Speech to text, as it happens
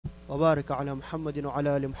وبارك على محمد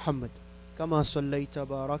وعلى آل محمد كما صليت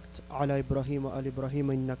باركت على إبراهيم وآل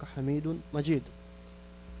إبراهيم إنك حميد مجيد.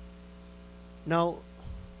 Now,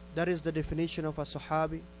 that is the definition of a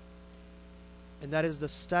Sahabi, and that is the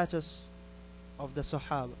status of the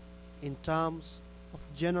Sahaba in terms of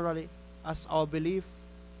generally as our belief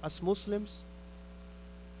as Muslims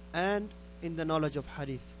and in the knowledge of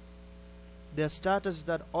Hadith. Their status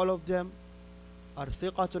that all of them are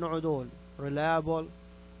thiqatun udul, reliable,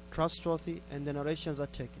 trustworthy, and the narrations are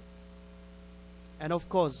taken. And of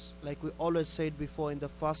course, like we always said before in the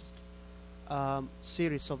first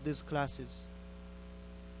series of these classes,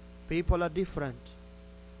 people are different,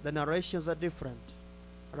 the narrations are different,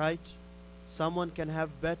 right? Someone can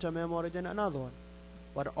have better memory than another one,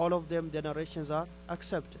 but all of them, the narrations are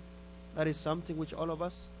accepted. That is something which all of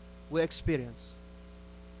us we experience.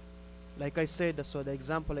 Like I said, so the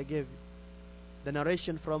example I gave you, the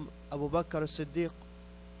narration from Abu Bakr as-Siddiq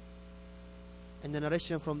and the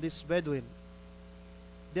narration from this Bedouin,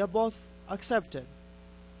 they are both accepted.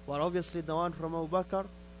 But obviously the one from Abu Bakr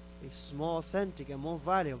is more authentic and more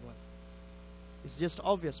valuable. It's just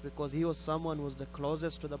obvious because he was someone who was the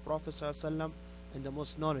closest to the Prophet ﷺ and the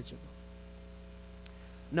most knowledgeable.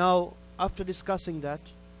 Now, after discussing that,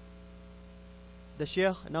 the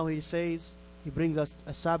Sheikh, now he says, he brings us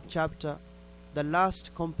a sub-chapter, the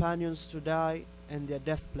last companions to die and their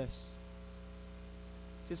death place.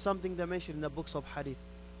 This is something they mention in the books of Hadith.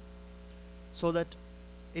 So that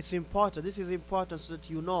it's important, this is important so that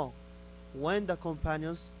you know when the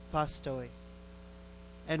companions passed away.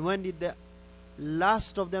 And when did the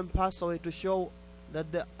last of them pass away, to show that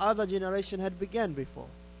the other generation had begun before.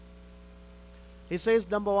 He says,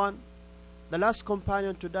 number one, the last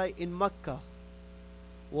companion to die in Mecca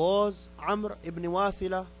was Amr ibn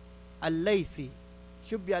Wathila al-Laythi.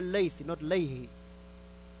 Should be al-Laythi, not Layhi.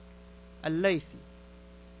 Al-Laythi.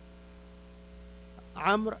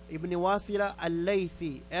 Amr ibn Wathila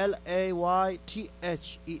al-Laythi,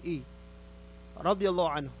 L-A-Y-T-H-E-E,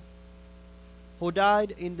 radiyallahu anhu, who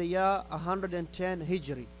died in the year 110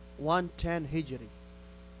 Hijri, 110 Hijri.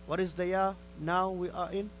 What is the year now we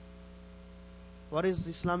are in? What is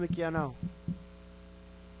Islamic year now?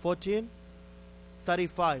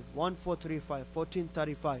 1435, 1435,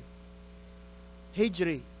 1435.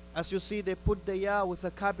 Hijri, as you see, they put the year with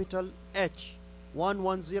a capital H,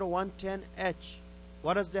 110, 110 H.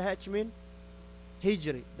 What does the H mean?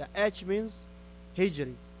 Hijri. The H means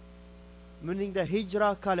Hijri, meaning the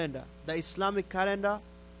Hijrah calendar, the Islamic calendar.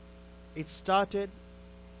 It started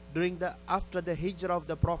after the Hijrah of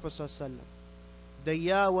the Prophet ﷺ. The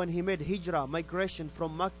year when he made Hijrah, migration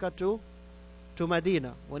from Mecca to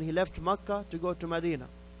Medina, when he left Mecca to go to Medina.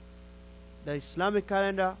 The Islamic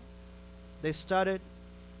calendar, they started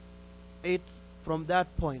it from that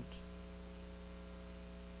point.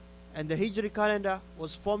 And the Hijri calendar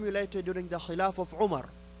was formulated during the Khilaf of Umar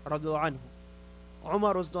radhiallahu anhu.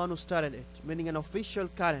 Umar was the one who started it, meaning an official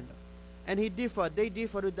calendar. And they differed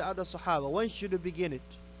with the other Sahaba. When should we begin it?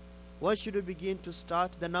 When should we begin to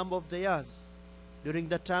start the number of the years? During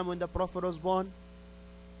the time when the Prophet was born?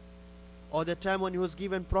 Or the time when he was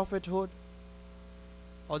given prophethood?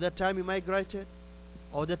 Or the time he migrated?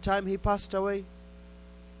 Or the time he passed away?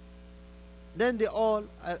 Then they all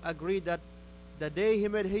agreed that the day he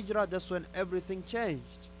made Hijrah, that's when everything changed.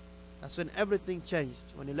 That's when everything changed,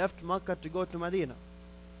 when he left Makkah to go to Medina.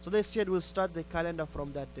 So they said we'll start the calendar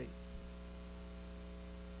from that day.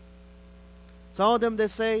 Some of them, they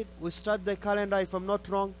said we start the calendar, if I'm not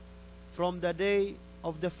wrong, from the day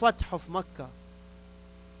of the Fath of Makkah.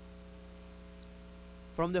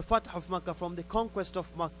 From the Fath of Makkah, from the conquest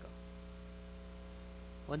of Makkah.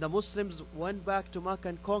 When the Muslims went back to Makkah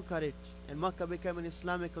and conquered it, and Makkah became an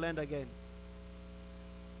Islamic land again.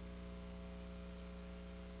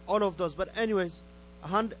 All of those, but anyways,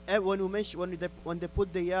 when they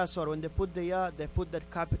put the year, they put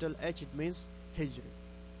that capital H. It means Hijri.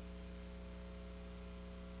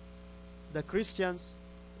 The Christians,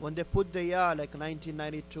 when they put the year like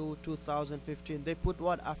 1992, 2015, they put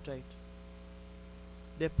what after it?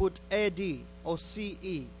 They put AD or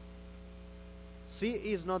CE. CE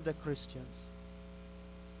is not the Christians.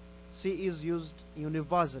 CE is used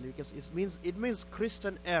universally because it means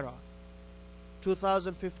Christian era.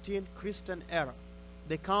 2015 Christian era.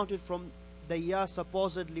 They counted from the year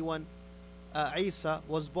supposedly when Isa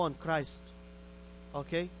was born, Christ.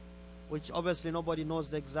 Okay? Which obviously nobody knows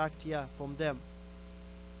the exact year from them.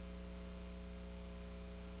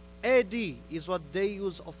 AD is what they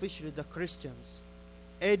use officially, the Christians.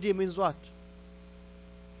 AD means what?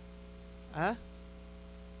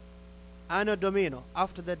 Anno Domino,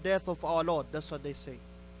 after the death of our Lord. That's what they say.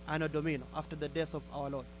 Anno Domino, after the death of our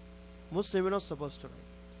Lord. Muslim, you're not supposed to write.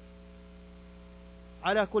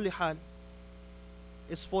 Ala kulli hal,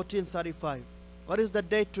 it's 1435. What is the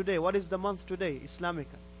date today? What is the month today,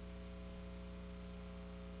 Islamica?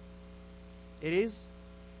 It is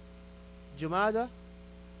Jumada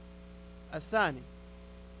Al-Thani.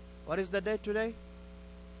 What is the date today?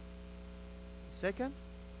 Second?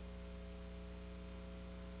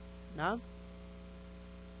 Now?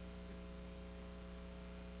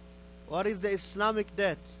 What is the Islamic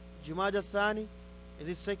date? Jumada Al-Thani? Is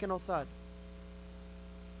it second or third?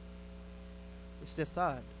 It's the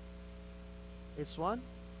third. It's one?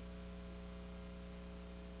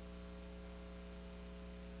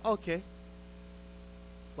 Okay.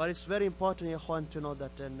 But it's very important, Ikhwan, to know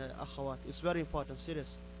that, and Akhawat. It's very important,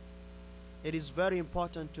 seriously. It is very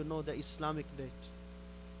important to know the Islamic date.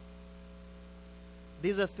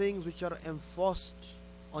 These are things which are enforced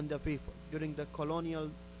on the people during the colonial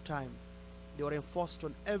time. They were enforced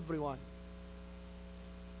on everyone.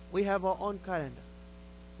 We have our own calendar.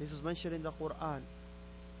 This is mentioned in the Quran.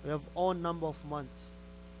 We have our own number of months,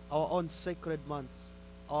 our own sacred months,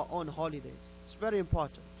 our own holidays. It's very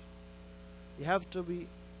important. You have to be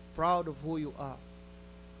proud of who you are.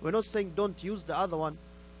 We're not saying don't use the other one.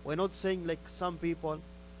 We're not saying like some people,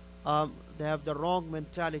 they have the wrong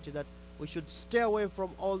mentality that we should stay away from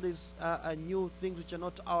all these new things which are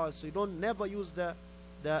not ours. So you don't never use the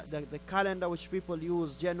calendar which people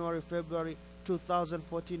use, January, February,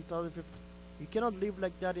 2014, 2015. You cannot live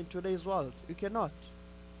like that in today's world. You cannot.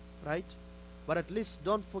 Right? But at least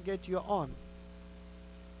don't forget your own.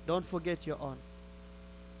 Don't forget your own.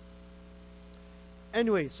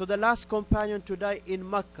 Anyway, so the last companion to die in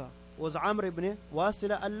Mecca was Amr ibn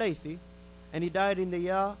Wathila al-Laythi, and he died in the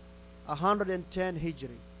year 110 Hijri.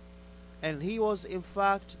 And he was in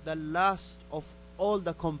fact the last of all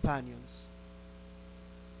the companions.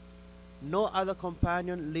 No other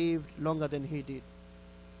companion lived longer than he did.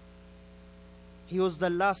 He was the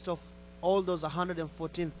last of all those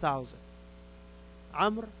 114,000.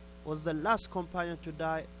 Amr was the last companion to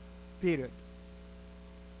die, period.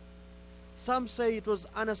 Some say it was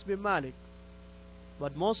Anas bin Malik,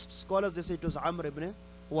 but most scholars, they say it was Amr ibn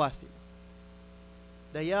Wathila.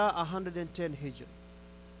 The year 110 Hijri.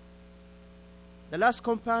 The last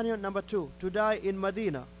companion, number 2, to die in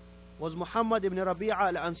Medina was Muhammad ibn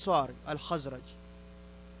Rabi'a al-Ansari al-Khazraj.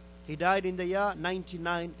 He died in the year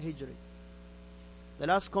 99 Hijri. The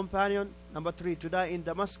last companion, number 3, to die in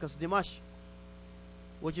Damascus, Dimashq,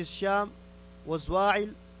 which is Sham, was Wa'il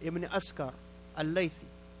ibn Askar al-Laythi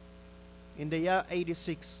in the year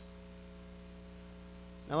 86.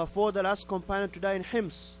 Number 4, the last companion to die in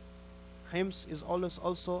Hims. Hims is always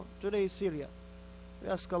also today Syria. We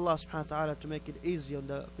ask Allah subhanahu wa ta'ala to make it easy on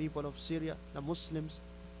the people of Syria, the Muslims,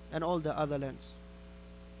 and all the other lands.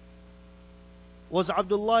 Was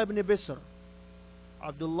Abdullah ibn Bisr.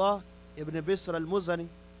 Abdullah ibn Bisr al-Muzani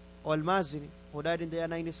or al-Mazini, who died in the year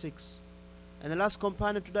 96. And the last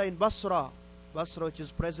companion to die in Basra, Basra which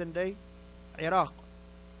is present day Iraq,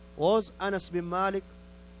 was Anas bin Malik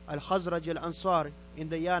al-Khazraj al-Ansari in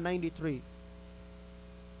the year 93.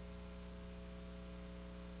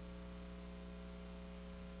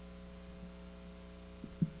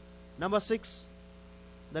 Number 6,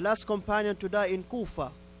 the last companion to die in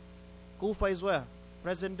Kufa. Kufa is where?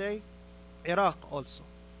 Present day Iraq also.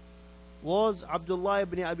 Was Abdullah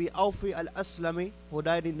ibn Abi Awfi al-Aslami, who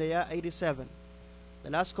died in the year 87. The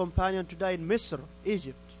last companion to die in Misr,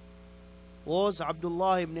 Egypt, was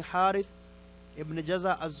Abdullah ibn Harith ibn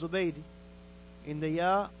Jaza al-Zubaydi in the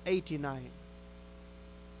year 89.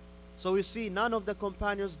 So we see none of the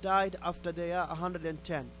companions died after the year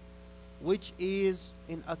 110, which is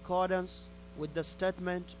in accordance with the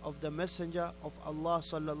statement of the Messenger of Allah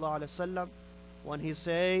sallallahu alaihi wasallam when he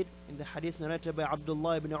said in the hadith narrated by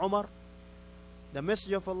Abdullah ibn Umar, the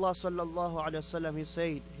Messenger of Allah sallallahu alaihi wasallam, he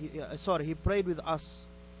said, he prayed with us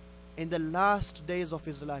in the last days of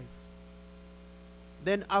his life.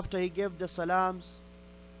 Then after he gave the salams,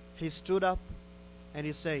 he stood up and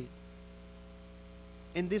he said,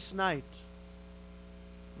 in this night,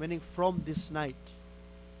 meaning from this night,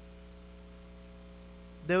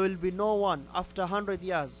 there will be no one, after 100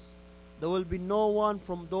 years, there will be no one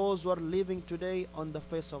from those who are living today on the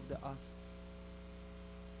face of the earth.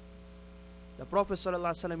 The Prophet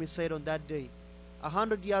ﷺ, he said on that day,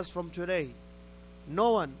 100 years from today,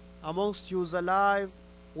 no one amongst you is alive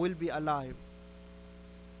will be alive.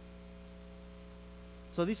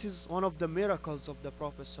 So this is one of the miracles of the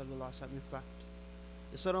Prophet ﷺ, in fact.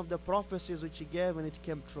 It's one of the prophecies which he gave and it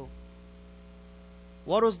came true.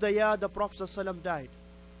 What was the year the Prophet ﷺ died?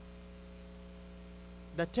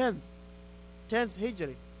 The 10th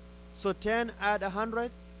Hijri. So 10 add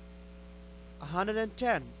 100,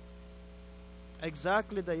 110.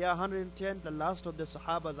 Exactly the year 110, the last of the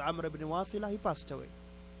Sahabas, Amr ibn Wathila, he passed away.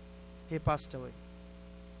 He passed away.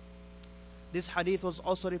 This hadith was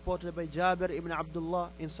also reported by Jabir ibn Abdullah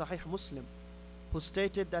in Sahih Muslim, who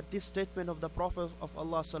stated that this statement of the Prophet of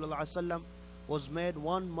Allah sallallahu alaihi wasallam was made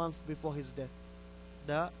 1 month before his death,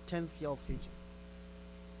 the 10th year of Hijrah.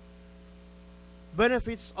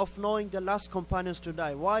 Benefits of knowing the last companions to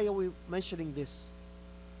die. Why are we mentioning this?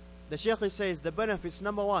 The Sheikh says the benefits,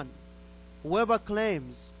 number 1, whoever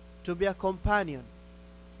claims to be a companion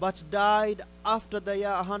but died after the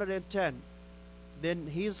year 110, then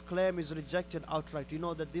his claim is rejected outright. You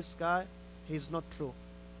know that this guy, he is not true.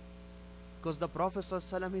 Because the Prophet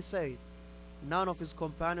ﷺ, he said, none of his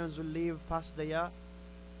companions will live past the year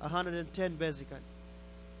 110 basically.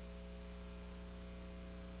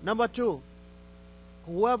 Number 2,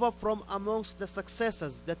 whoever from amongst the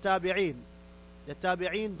successors, the tabi'een,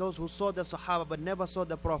 those who saw the Sahaba but never saw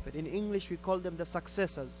the Prophet. In English we call them the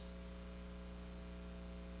successors.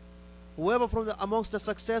 Whoever from amongst the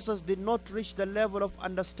successors did not reach the level of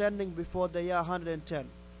understanding before the year 110,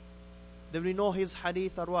 then we know his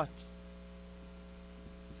hadith are what?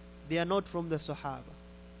 They are not from the Sahaba.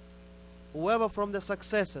 Whoever from the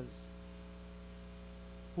successors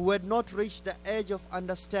who had not reached the age of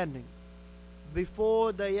understanding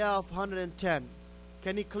before the year of 110,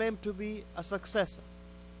 can he claim to be a successor,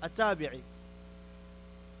 a tabi'i?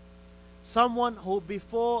 Someone who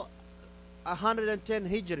before 110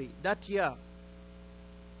 Hijri, that year,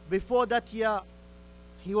 before that year,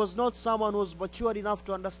 he was not someone who was mature enough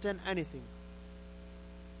to understand anything.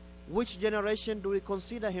 Which generation do we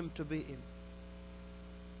consider him to be in?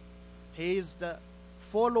 He is the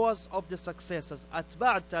followers of the successors,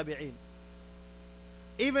 atba' tabi'in.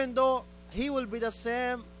 Even though he will be the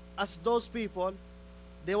same as those people,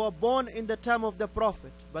 they were born in the time of the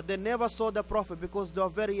Prophet, but they never saw the Prophet because they were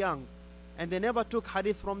very young, and they never took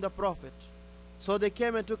hadith from the Prophet. So they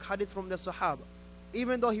came and took hadith from the Sahaba.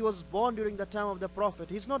 Even though he was born during the time of the Prophet,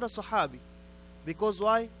 he's not a Sahabi. Because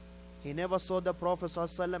why? He never saw the Prophet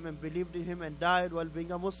ﷺ and believed in him and died while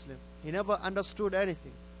being a Muslim. He never understood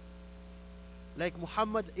anything. Like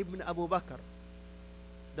Muhammad ibn Abu Bakr,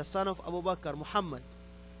 the son of Abu Bakr, Muhammad.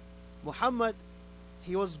 Muhammad,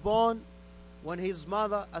 he was born when his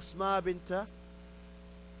mother Asma bint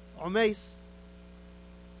Umays,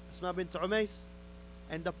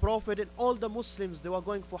 and the Prophet and all the Muslims, they were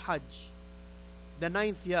going for Hajj. The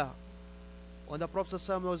 9th year, when the Prophet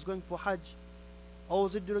ﷺ was going for Hajj, or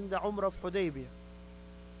was it during the Umrah of Hudaybiyah?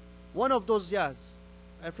 One of those years,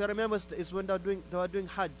 if you remember, is when they were doing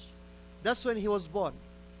Hajj. That's when he was born.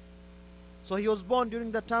 So he was born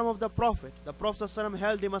during the time of the Prophet. The Prophet ﷺ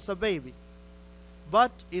held him as a baby.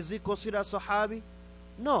 But is he considered a Sahabi?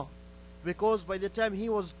 No. Because by the time he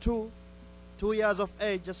was 2 years of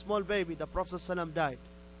age, a small baby, the Prophet ﷺ died.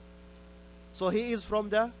 So he is from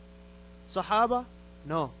the Sahaba?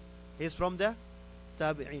 No. He is from the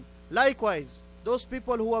Tabi'in. Likewise, those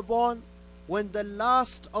people who were born when the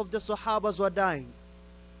last of the Sahabas were dying,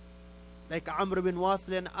 like Amr bin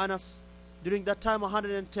Wathil and Anas, during that time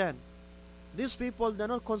 110, these people, they're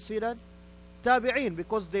not considered Tabi'in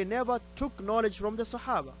because they never took knowledge from the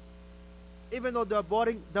Sahaba. Even though they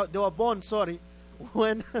were born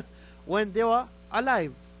when they were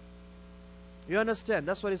alive. You understand?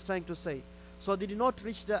 That's what he's trying to say. So they did not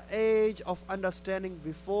reach the age of understanding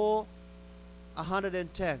before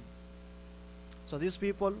 110. So these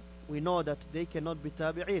people, we know that they cannot be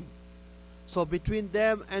Tabi'in. So between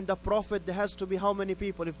them and the Prophet, there has to be how many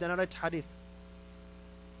people if they narrate hadith?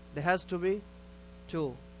 There has to be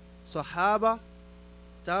 2. Sahaba,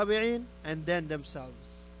 Tabi'in, and then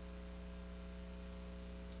themselves.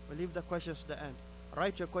 We'll leave the questions to the end.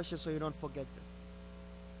 Write your questions so you don't forget them.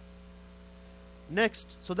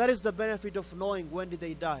 Next, so that is the benefit of knowing when did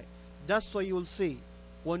they die. That's why you will see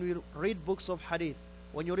when we read books of hadith,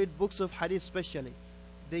 when you read books of hadith especially,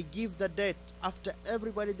 they give the date after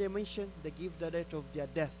everybody they mention. They give the date of their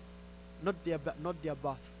death, not their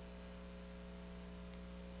birth.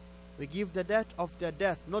 We give the date of their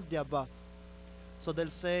death, not their birth. So they'll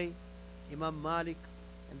say Imam Malik,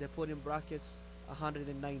 and they put in brackets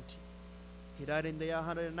 190. He died in the year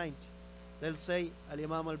 190. They'll say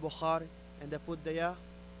Al-Imam Al-Bukhari, and they put the year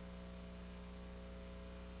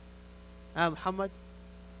Muhammad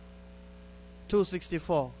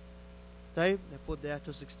 264. They put there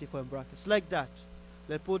 264 in brackets. Like that.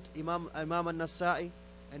 They put Imam Al-Nasa'i,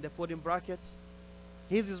 and they put in brackets.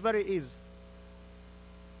 His is very easy.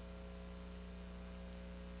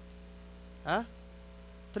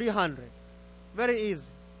 300. Very easy.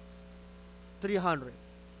 300.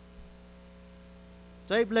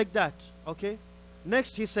 Type like that. Okay?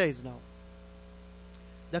 Next he says now,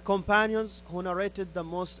 the companions who narrated the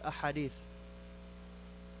most ahadith.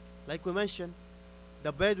 Like we mentioned,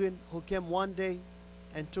 the Bedouin who came one day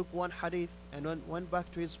and took one hadith and went back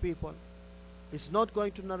to his people is not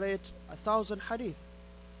going to narrate 1,000 hadith.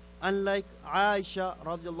 Unlike Aisha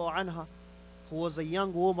radiallahu anha, who was a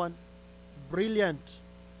young woman, brilliant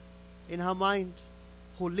in her mind,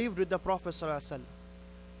 who lived with the Prophet sallallahu alaihi wasallam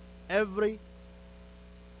every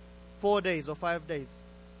 4 days or 5 days.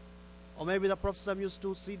 Or maybe the Prophet ﷺ used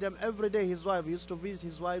to see them every day, his wife used to visit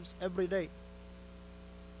his wives every day.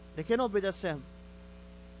 They cannot be the same.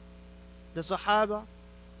 The Sahaba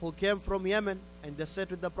who came from Yemen and they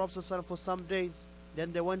sat with the Prophet ﷺ for some days,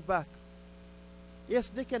 then they went back. Yes,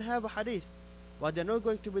 they can have a hadith, but they're not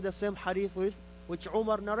going to be the same hadith with which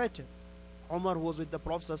Umar narrated. Umar was with the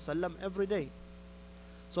Prophet ﷺ every day.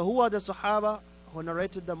 So who are the Sahaba who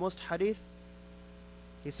narrated the most hadith?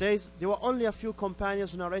 He says there were only a few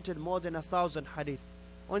companions who narrated more than 1,000 hadith.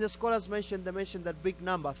 When the scholars mentioned, they mentioned that big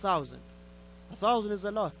number, 1,000. 1,000 is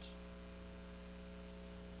a lot.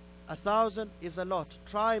 1,000 is a lot.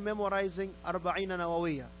 Try memorizing Arba'ina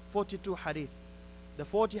Nawawiyya, 42 hadith. The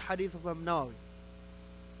 40 hadith of Imam Nawawi.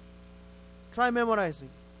 Try memorizing.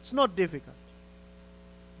 It's not difficult.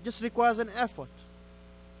 It just requires an effort.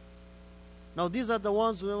 Now these are the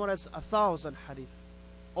ones who memorize 1,000 hadith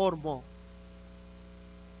or more.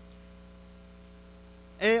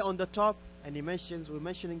 A on the top, and we're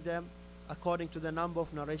mentioning them according to the number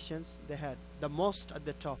of narrations they had. The most at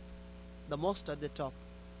the top. The most at the top.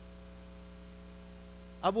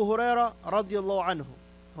 Abu Huraira radiallahu anhu,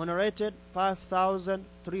 who narrated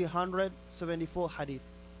 5,374 hadith.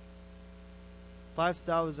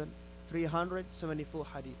 5,374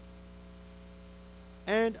 hadith.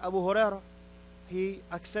 And Abu Huraira, he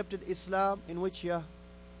accepted Islam in which year?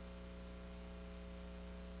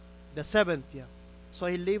 The 7th year. So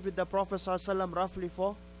he lived with the Prophet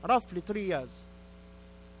ﷺ roughly 3 years.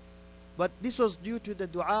 But this was due to the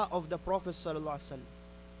dua of the Prophet ﷺ.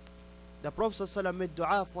 The Prophet ﷺ made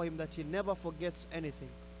dua for him that he never forgets anything.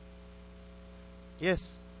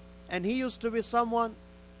 Yes. And he used to be someone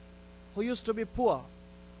who used to be poor.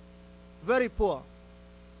 Very poor.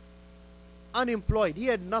 Unemployed. He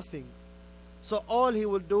had nothing. So all he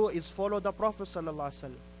would do is follow the Prophet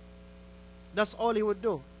ﷺ. That's all he would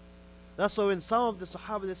do. That's why when some of the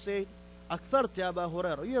Sahaba they said, "Aktharti Abu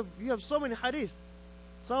Hurairah, you have so many hadith.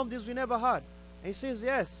 Some of these we never had." And he says,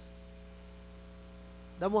 yes.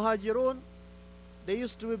 The Muhajirun, they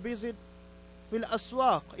used to be busy fil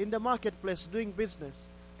aswaq, in the marketplace doing business.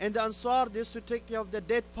 And the Ansar, they used to take care of the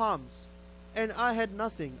dead palms. And I had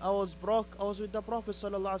nothing. I was broke. I was with the Prophet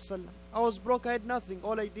sallallahu alaihi wasallam. I was broke. I had nothing.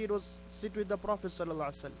 All I did was sit with the Prophet sallallahu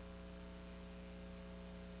alaihi wasallam.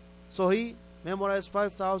 So he memorized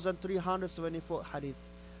 5,374 hadith.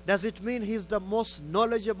 Does it mean he's the most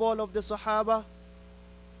knowledgeable of the Sahaba?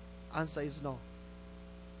 Answer is no.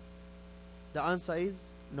 The answer is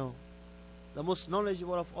no. The most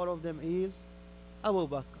knowledgeable of all of them is Abu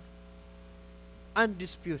Bakr.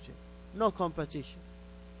 Undisputed. No competition.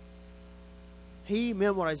 He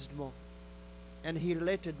memorized more. And he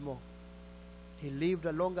related more. He lived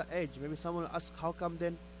a longer age. Maybe someone will ask, how come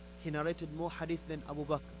then he narrated more hadith than Abu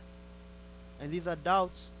Bakr? And these are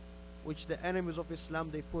doubts which the enemies of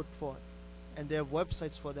Islam they put forward. And they have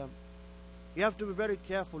websites for them. You have to be very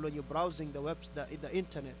careful when you're browsing the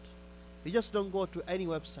internet. You just don't go to any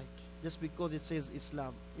website just because it says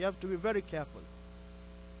Islam. You have to be very careful.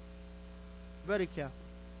 Very careful.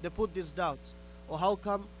 They put these doubts. Or how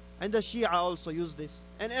come, and the Shia also use this.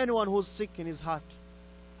 And anyone who's sick in his heart.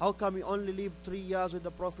 How come he only lived 3 years with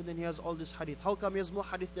the Prophet and he has all this hadith? How come he has more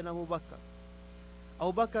hadith than Abu Bakr?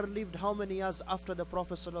 Abu Bakr lived how many years after the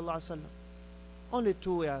Prophet ﷺ? Only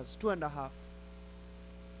 2 years, 2.5.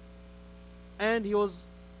 And he was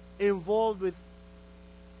involved with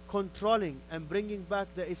controlling and bringing back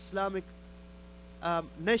the Islamic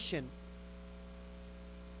nation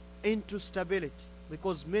into stability.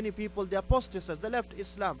 Because many people, they apostatized, they left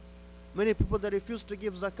Islam. Many people, they refused to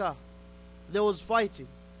give zakah. There was fighting.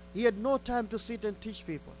 He had no time to sit and teach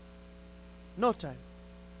people. No time.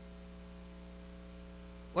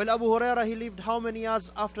 While Abu Huraira, he lived how many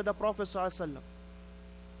years after the Prophet ﷺ?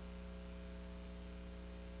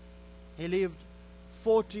 He lived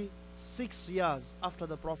 46 years after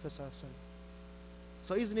the Prophet ﷺ.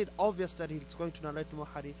 So isn't it obvious that he's going to narrate more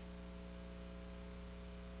hadith?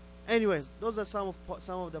 Anyways, those are some of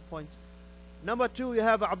the points. Number 2, you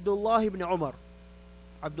have Abdullah ibn Umar.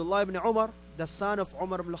 Abdullah ibn Umar, the son of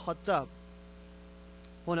Umar ibn al-Khattab,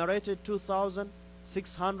 who narrated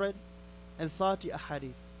 2,630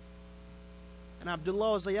 ahadith. And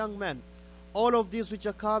Abdullah was a young man. All of these which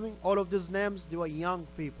are coming, all of these names, they were young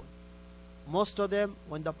people. Most of them,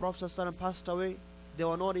 when the Prophet ﷺ passed away, they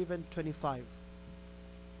were not even 25.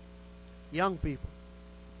 Young people.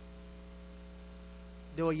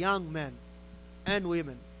 They were young men and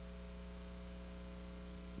women.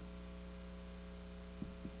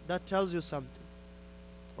 That tells you something.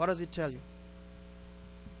 What does it tell you?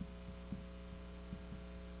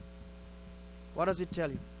 What does it tell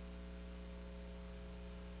you?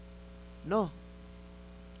 No.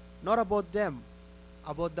 Not about them.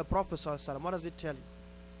 About the Prophet ﷺ. What does it tell you?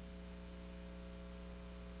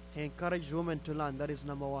 He encouraged women to learn. That is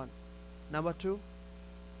number one. Number two,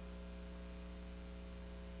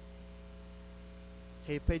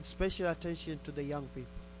 he paid special attention to the young people.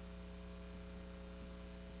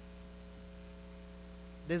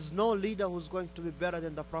 There's no leader who's going to be better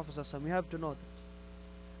than the Prophet ﷺ. You have to know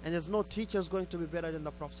that. And there's no teacher who's going to be better than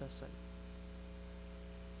the Prophet ﷺ.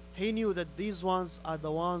 He knew that these ones are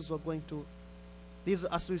the ones who are going to, these,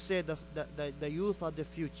 as we say, the youth are the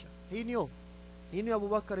future. He knew. He knew Abu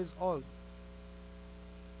Bakr is old.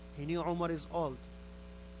 He knew Umar is old.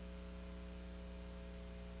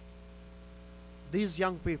 These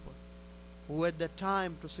young people who had the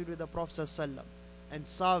time to sit with the Prophet ﷺ and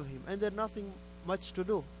serve him, and they had nothing much to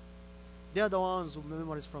do. They are the ones who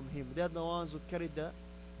memorize from him. They are the ones who carried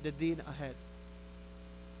the deen ahead.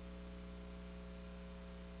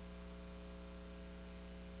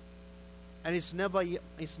 And it's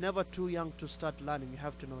never too young to start learning. You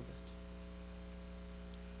have to know that.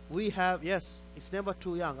 We have, yes, it's never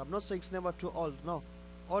too young. I'm not saying it's never too old. No.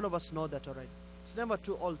 All of us know that already. It's never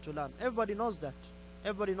too old to learn. Everybody knows that.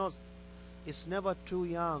 Everybody knows. It's never too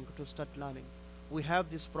young to start learning. We have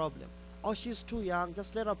this problem. Oh, she's too young,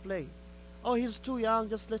 just let her play. Oh, he's too young,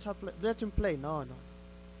 just let him play. No.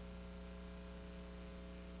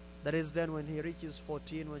 That is then when he reaches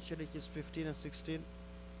 14, when she reaches 15 and 16,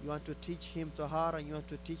 you want to teach him to her and you want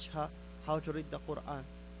to teach her how to read the Quran.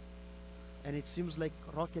 And it seems like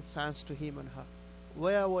rocket science to him and her.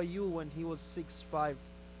 Where were you when he was 6, 5,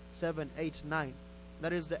 7, 8, 9?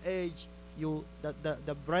 That is the age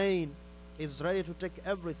the brain is ready to take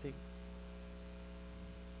everything.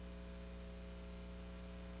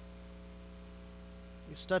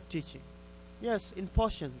 You start teaching. Yes, in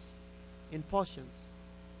portions. In portions.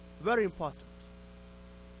 Very important.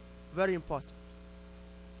 Very important.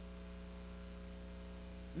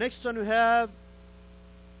 Next one we have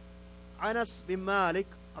Anas bin Malik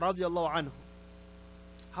radiallahu anhu.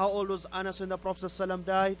 How old was Anas when the Prophet ﷺ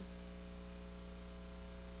died?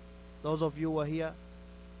 Those of you who were here,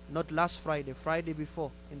 not last Friday, Friday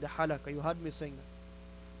before, in the halaqah, you heard me saying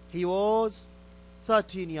that. He was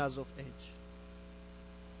 13 years of age.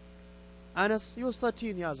 Anas, he was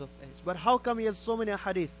 13 years of age. But how come he has so many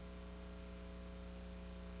hadith?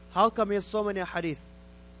 How come he has so many hadith?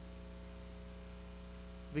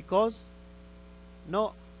 Because,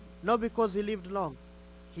 no because he lived long.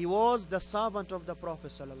 He was the servant of the Prophet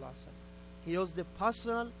ﷺ. He was the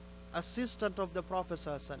personal assistant of the Prophet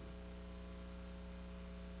ﷺ.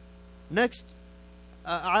 Next,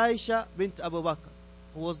 Aisha bint Abu Bakr,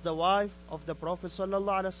 who was the wife of the Prophet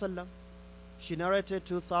ﷺ. She narrated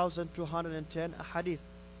 2,210 hadith.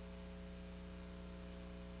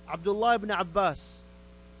 Abdullah ibn Abbas,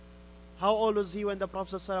 how old was he when the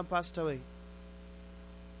Prophet ﷺ passed away?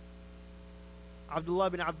 Abdullah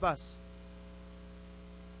ibn Abbas.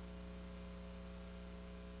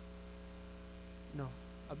 No,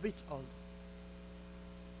 a bit old.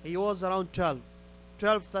 He was around 12,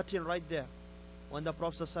 13 right there when the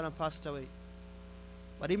Prophet ﷺ passed away.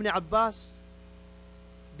 But Ibn Abbas,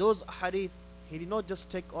 those hadith, he did not just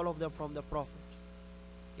take all of them from the Prophet.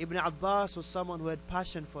 Ibn Abbas was someone who had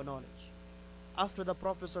passion for knowledge. After the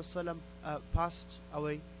Prophet ﷺ passed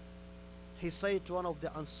away, he said to one of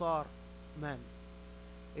the Ansar men,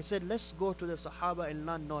 he said, let's go to the Sahaba and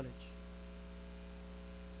learn knowledge.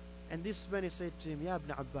 And this man, he said to him, Ya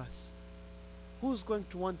Ibn Abbas, who's going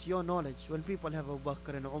to want your knowledge when people have Abu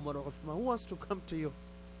Bakr and Umar or Uthman? Who wants to come to you?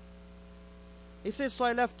 He said, so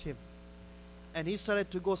I left him. And he started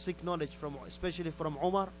to go seek knowledge, especially from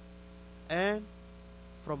Umar and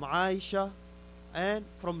from Aisha and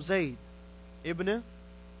from Zayd ibn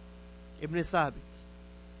Thabit.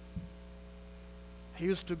 He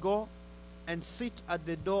used to go and sit at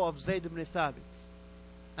the door of Zayd ibn Thabit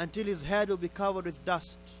until his head would be covered with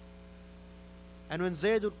dust. And when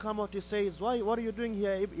Zayd would come out, he says, what are you doing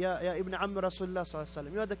here, ya Ibn Amr Rasulullah sallallahu alaihi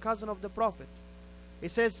wasallam? You are the cousin of the Prophet. He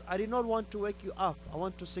says, I did not want to wake you up. I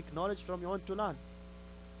want to seek knowledge from you. I want to learn.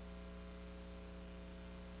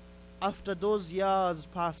 After those years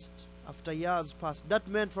passed, that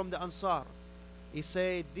man from the Ansar, he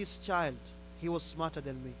said, this child, he was smarter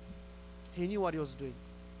than me. He knew what he was doing.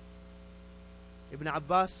 Ibn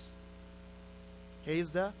Abbas,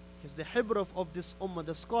 he's the hibr of this ummah,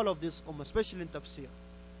 the scholar of this ummah, especially in tafsir.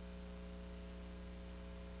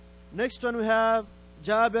 Next one we have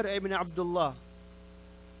Jabir ibn Abdullah.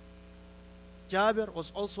 Jabir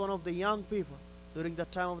was also one of the young people during the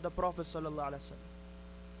time of the Prophet sallallahu alaihi wasallam.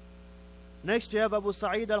 Next we have Abu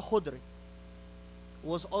Sa'id al-Khudri, who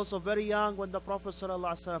was also very young when the Prophet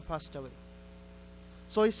sallallahu alaihi wasallam passed away.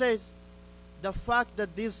 So he says, the fact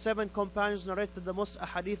that these 7 companions narrated the most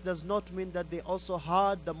hadith does not mean that they also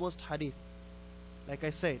heard the most hadith. Like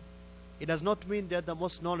I said, it does not mean they're the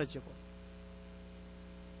most knowledgeable.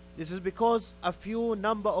 This is because a few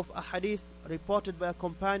number of hadith reported by a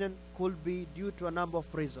companion could be due to a number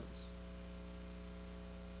of reasons.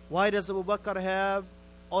 Why does Abu Bakr have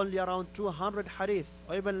only around 200 hadith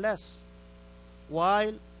or even less,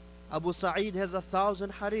 while Abu Sa'id has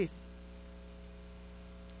 1,000 hadith?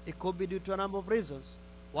 It could be due to a number of reasons.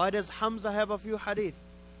 Why does Hamza have a few hadith?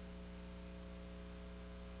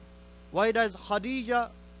 Why does Khadija,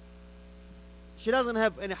 she doesn't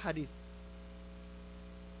have any hadith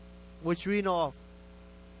which we know of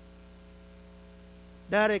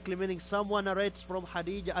directly, meaning someone narrates from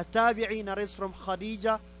Khadija, a tabi'i narrates from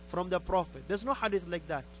Khadija from the Prophet. There's no hadith like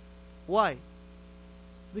that. Why?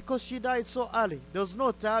 Because she died so early. There was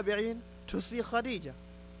no tabi'in to see Khadija.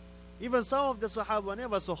 Even some of the Sahaba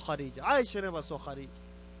never saw Khadija. Aisha never saw Khadija.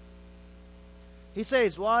 He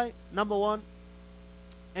says, why? Number one,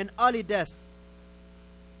 an early death.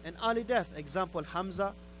 An early death. Example,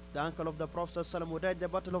 Hamza, the uncle of the Prophet ﷺ, who died in the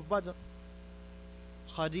Battle of Badr.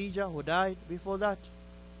 Khadija, who died before that.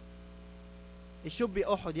 It should be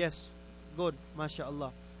Uhud, yes. Good,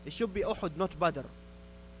 mashallah. It should be Uhud, not Badr.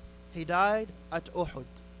 He died at Uhud.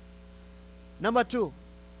 Number two,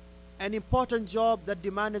 an important job that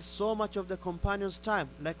demanded so much of the companions' time,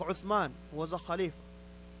 like Uthman, who was a Khalifa.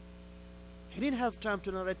 He didn't have time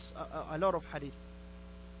to narrate a lot of hadith.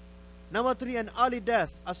 Number three, an early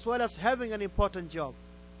death, as well as having an important job.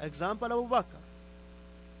 Example, Abu Bakr.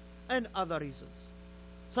 And other reasons.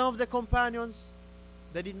 Some of the companions,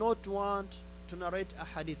 they did not want to narrate a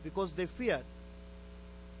hadith because they feared.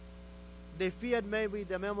 They feared maybe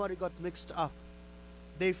the memory got mixed up.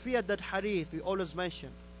 They feared that hadith we always mention.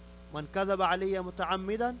 Man kadhaba alayya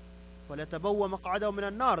muta'ammidan falyatabawwa maq'adahu min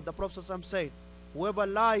an-nar. The Prophet said, whoever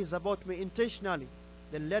lies about me intentionally,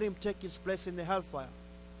 then let him take his place in the hellfire.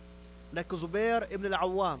 Like Zubair ibn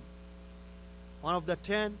al-Awwam, one of the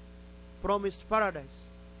 10 promised paradise.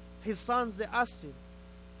 His sons, they asked him,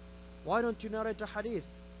 why don't you narrate a hadith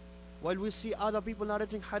while we see other people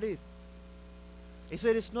narrating hadith? He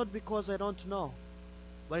said, it's not because I don't know,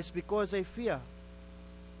 but it's because I fear.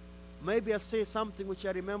 Maybe I say something which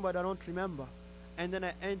I remember I don't remember, and then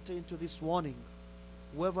I enter into this warning.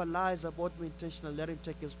 Whoever lies about me intentionally, let him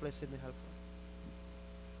take his place in the hellfire.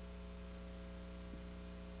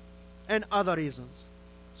 And other reasons.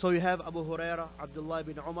 So you have Abu Huraira, Abdullah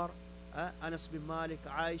ibn Umar, Anas bin Malik,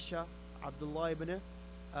 Aisha, Abdullah ibn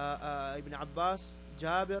Abbas,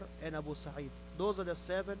 Jabir, and Abu Sa'id. Those are the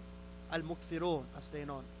 7 al-Mukthirun, as they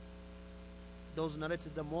known. Those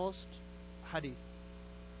narrated the most hadith.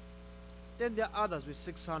 Then there are others with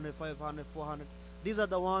 600, 500, 400. These are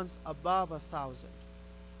the ones above 1,000.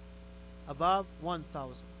 Above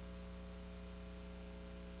 1,000.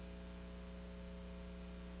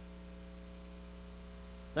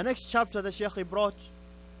 The next chapter the Sheikh brought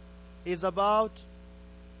is about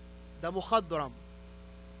the Mukhadram.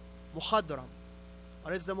 Mukhadram.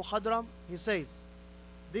 What is the Mukhadram? He says,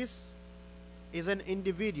 this is an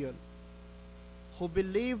individual who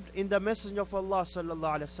believed in the Messenger of Allah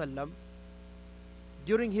sallallahu alaihi wasallam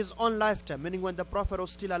during his own lifetime, meaning when the Prophet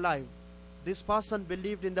was still alive. This person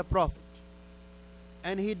believed in the Prophet,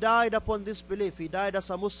 and he died upon this belief. He died as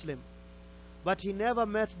a Muslim, but he never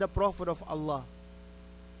met the Prophet of Allah.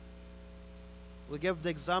 We gave the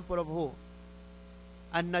example of who?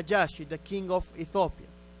 An-Najashi, the king of Ethiopia.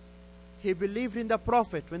 He believed in the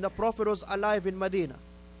Prophet when the Prophet was alive in Medina,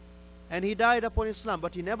 and he died upon Islam,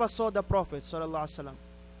 but he never saw the Prophet sallallahu alaihi wasallam.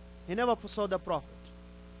 He never saw the Prophet.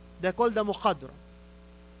 They're called the Mukhadram.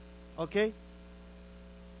 Okay?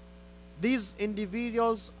 These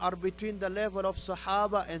individuals are between the level of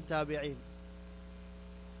Sahaba and Tabi'in.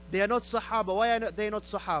 They are not Sahaba. Why are they not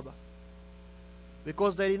Sahaba?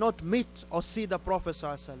 Because they did not meet or see the Prophet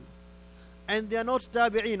sallallahu alaihi wasallam. And they are not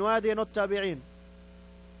Tabi'in. Why are they not Tabi'in?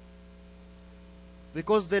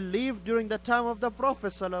 Because they lived during the time of the Prophet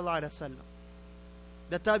sallallahu alaihi wasallam.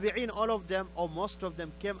 The Tabi'in, all of them or most of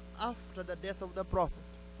them, came after the death of the Prophet.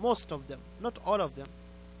 Most of them, not all of them.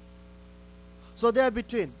 So they are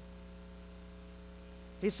between.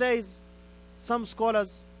 He says, some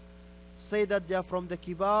scholars say that they are from the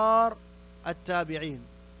Kibar at-Tabi'in.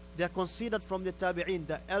 They are considered from the Tabi'in,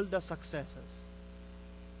 the elder successors.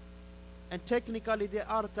 And technically they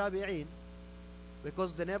are Tabi'in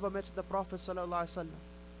because they never met the Prophet sallallahu alaihi wasallam.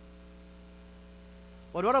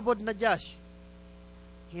 But what about Najash?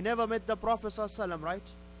 He never met the Prophet sallallahu alaihi wasallam, right?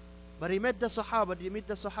 But he met the Sahaba. Did he meet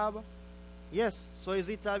the Sahaba? Yes. So is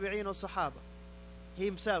he Tabi'in or Sahaba? He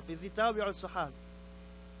himself, is he Tabi' or Sahaba?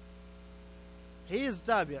 He is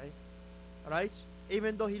Tabi'i, right?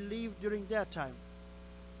 Even though he lived during their time.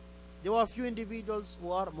 There were a few individuals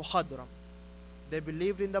who are Muhadram. They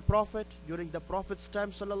believed in the Prophet during the Prophet's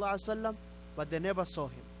time, sallallahu alaihi wasallam, but they never saw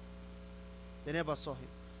him. They never saw him.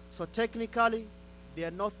 So technically, they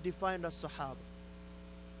are not defined as Sahaba.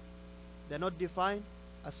 They are not defined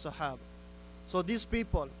as Sahaba. So these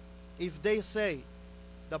people, if they say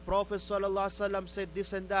the Prophet sallallahu alaihi wasallam said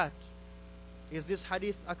this and that, is this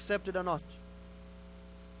hadith accepted or not?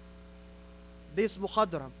 This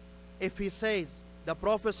Muhadram, if he says the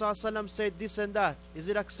Prophet sallallahu alaihi wasallam said this and that, is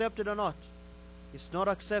it accepted or not? It's not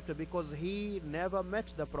accepted because he never met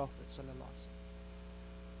the Prophet sallallahu alaihi wasallam.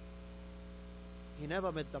 He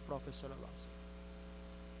never met the Prophet sallallahu alaihi wasallam.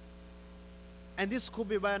 And this could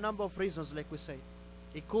be by a number of reasons, like we say.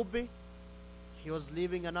 It could be he was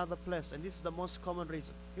living another place, and this is the most common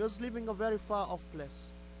reason. He was living a very far off place.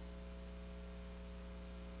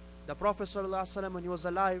 The Prophet sallallahu alaihi wasallam, when he was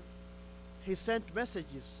alive, he sent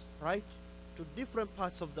messages, right, to different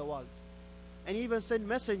parts of the world. And he even sent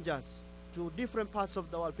messengers to different parts of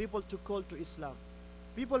the world, people to call to Islam.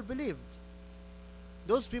 People believed.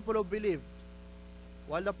 Those people who believed,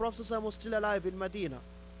 while the Prophet ﷺ was still alive in Medina,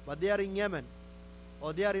 but they are in Yemen,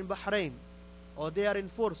 or they are in Bahrain, or they are in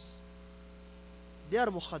Furs, they are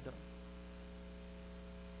Muhadram.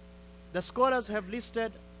 The scholars have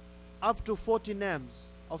listed up to 40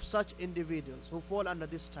 names of such individuals who fall under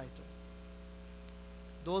this title.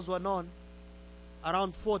 Those were known,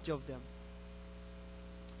 around 40 of them.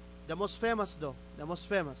 The most famous though, the most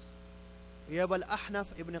famous, you have Al-Ahnaf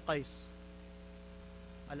ibn Qais.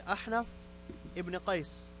 Al-Ahnaf ibn Qais.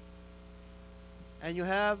 And you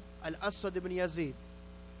have Al-Aswad ibn Yazid.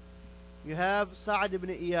 You have Sa'ad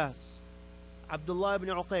ibn Iyas, Abdullah ibn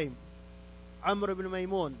Uqaym, Amr ibn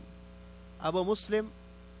Maymun, Abu Muslim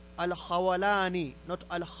Al-Khawalani, not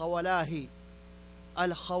Al-Khawalahi,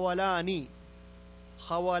 Al-Khawalani,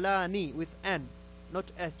 Khawalani with N, not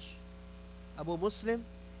H. Abu Muslim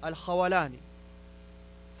Al-Khawalani.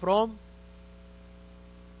 From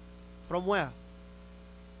where?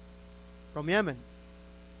 From Yemen.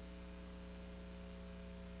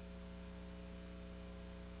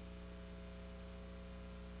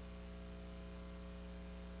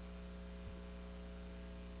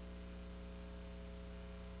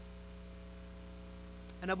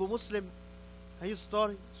 And Abu Muslim, his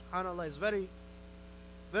story, subhanAllah, is very,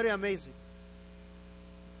 very amazing.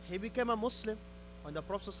 He became a Muslim when the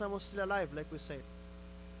Prophet ﷺ was still alive, like we said.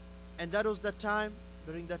 And that was the time,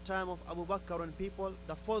 during the time of Abu Bakr, when people,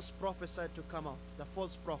 the false prophets started to come out, the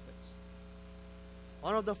false prophets.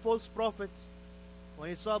 One of the false prophets, when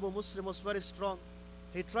he saw Abu Muslim was very strong,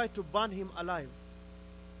 he tried to burn him alive.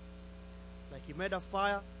 Like he made a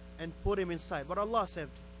fire and put him inside. But Allah saved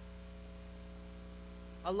him.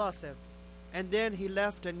 Allah saved him. And then he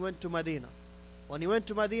left and went to Medina. When he went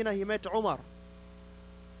to Medina, he met Umar.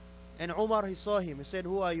 And Umar, he saw him. He said,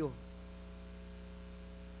 "Who are you?"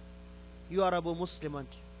 "You are Abu Muslim,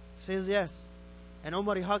 aren't you?" He says, "Yes." And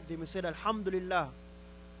Umar, he hugged him. He said, "Alhamdulillah,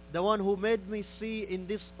 the one who made me see in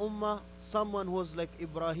this ummah someone who was like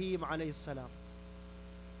Ibrahim alayhi salam."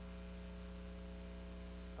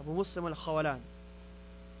 Abu Muslim al-Khawalan.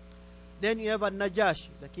 Then you have Al-Najashi,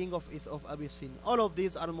 the king of Abyssinia. All of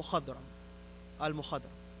these are Al-Mukhadram.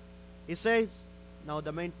 Al-Mukhadram. He says, now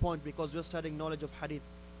the main point, because we're studying knowledge of hadith,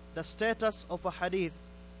 the status of a hadith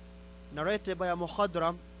narrated by a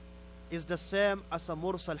Mukhadram is the same as a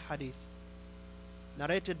Mursal hadith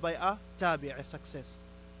narrated by a Tabi', a successor.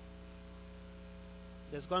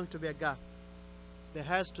 There's going to be a gap. There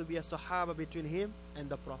has to be a Sahaba between him and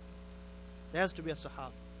the Prophet. There has to be a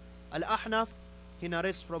Sahaba. Al-Ahnaf, he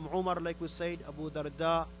narrates from Umar, like we said, Abu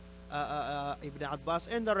Darda, Ibn Abbas,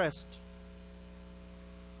 and the rest.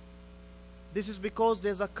 This is because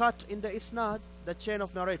there's a cut in the isnad, the chain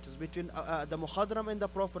of narrators, between the Mukhadram and the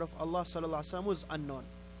Prophet of Allah sallallahu alaihi wasallam, who is unknown.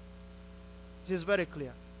 This is very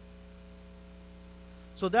clear.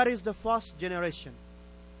 So that is the first generation,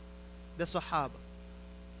 the Sahaba.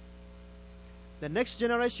 The next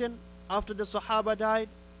generation after the Sahaba died,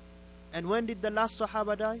 and when did the last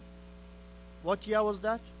Sahaba die? What year was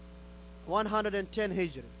that? 110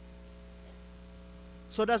 Hijri.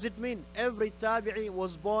 So does it mean every tabi'i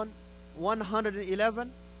was born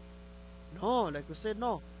 111? No, like we said,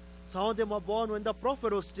 no. Some of them were born when the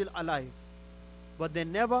Prophet was still alive, but they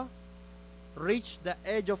never reached the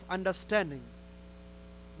age of understanding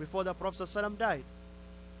before the Prophet ﷺ died.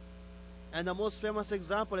 And the most famous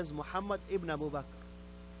example is Muhammad ibn Abu Bakr.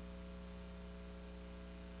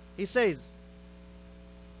 He says,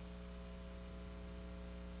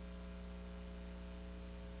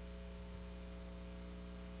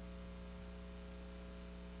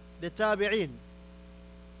 the tabi'in,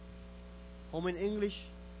 whom in English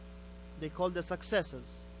they call the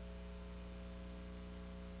successors.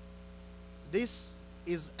 This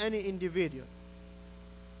is any individual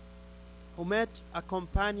who met a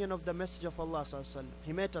companion of the Messenger of Allah sallallahu alaihi wasallam.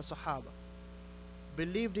 He met a Sahaba,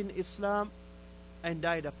 believed in Islam and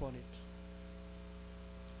died upon it.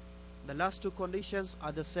 The last two conditions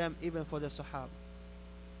are the same even for the Sahaba.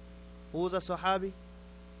 Who was a Sahabi?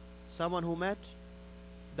 Someone who met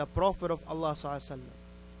the Prophet of Allah sallallahu alaihi wasallam,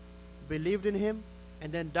 believed in him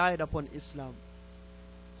and then died upon Islam.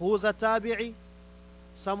 Who was a Tabi'i?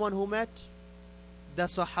 Someone who met the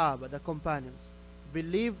Sahaba, the companions,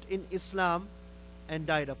 believed in Islam and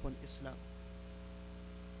died upon Islam.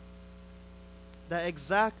 The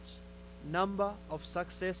exact number of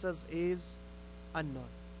successors is unknown.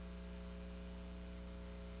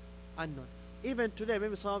 Unknown. Even today,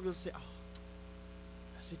 maybe some of you will say, oh,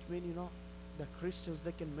 does it mean, the Christians,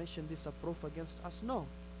 they can mention this as proof against us? No.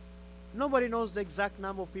 Nobody knows the exact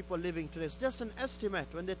number of people living today. It's just an estimate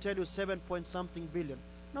when they tell you 7-point-something billion.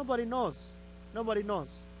 Nobody knows. Nobody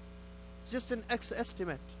knows. It's just an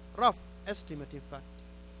estimate, rough estimate, in fact.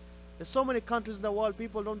 There's so many countries in the world,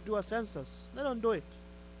 people don't do a census. They don't do it.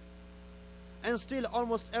 And still,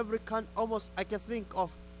 almost I can think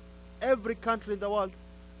of every country in the world,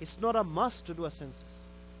 it's not a must to do a census.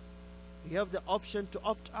 You have the option to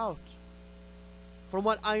opt out. From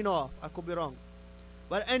what I know of, I could be wrong.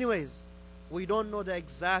 But anyways, we don't know the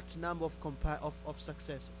exact number of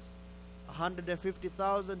successors.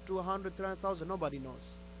 150,000, 200, 300,000, nobody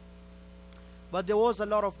knows. But there was a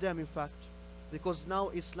lot of them, in fact, because now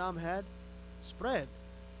Islam had spread.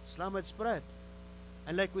 Islam had spread.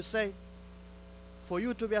 And like we say, for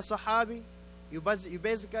you to be a Sahabi, you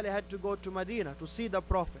basically had to go to Medina to see the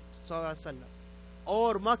Prophet ﷺ,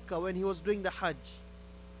 or Mecca when he was doing the Hajj.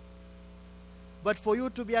 But for you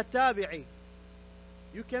to be a Tabi'i,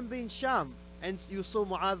 you can be in Sham and you saw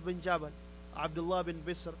Mu'adh bin Jabal, Abdullah bin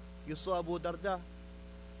Bisr, you saw Abu Darda.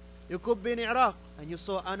 You could be in Iraq and you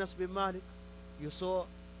saw Anas bin Malik, you saw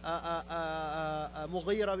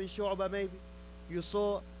Mughira bin Shu'ba maybe, you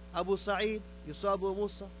saw Abu Sa'id, you saw Abu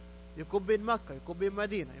Musa. You could be in Mecca, you could be in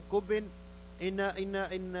Medina, you could be in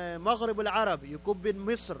Maghrib al-Arab, you could be in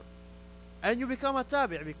Misr. And you become a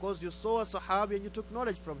Tabi' because you saw a Sahabi and you took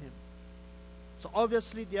knowledge from him. So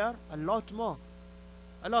obviously there are a lot more.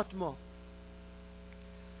 A lot more.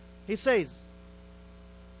 He says,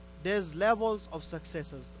 there's levels of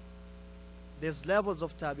successors. There's levels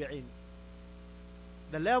of Tabi'in.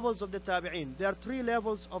 The levels of the Tabi'in. There are 3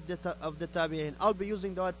 levels of the Tabi'in. I'll be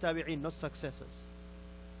using the word Tabi'in, not successors.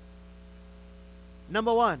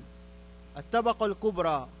 Number 1, At-Tabaqa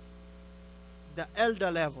al-Kubra, the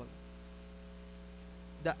elder level.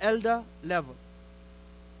 The elder level.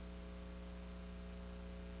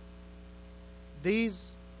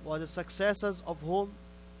 These were the successors of whom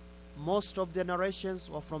most of the narrations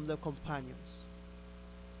were from the companions.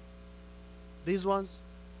 These ones,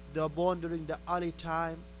 they were born during the early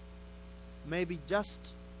time, maybe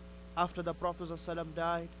just after the Prophet ﷺ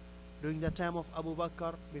died, during the time of Abu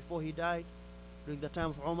Bakr, before he died, during the time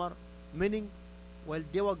of Umar, meaning while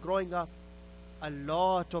they were growing up, a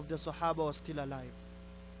lot of the Sahaba were still alive.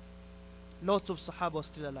 Lots of Sahaba were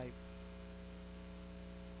still alive.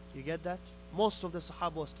 You get that? Most of the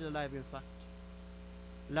Sahaba were still alive, in fact.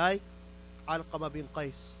 Like Alqama bin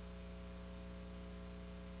Qais.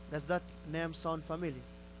 Does that name sound familiar?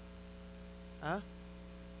 Huh?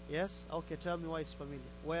 Yes? Okay, tell me why it's familiar.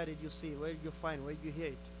 Where did you see it? Where did you find it? Where did you hear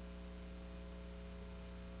it?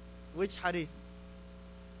 Which hadith?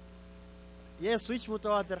 Yes, which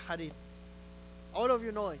mutawatir hadith? All of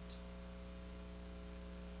you know it.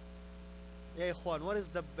 Ya Ikhwan, what is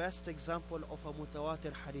the best example of a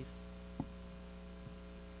mutawatir hadith?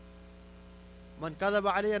 Man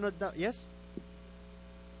kadhaba alayya nudda. Yes?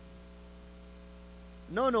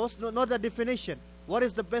 No, not the definition. What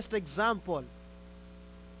is the best example?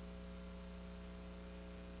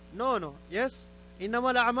 No. Yes?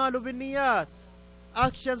 Innama al-a'malu bin-niyat.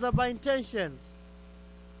 Actions are by intentions.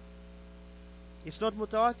 It's not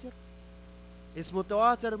mutawatir. It's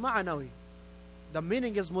mutawatir ma'nawi. The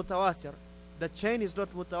meaning is mutawatir. The chain is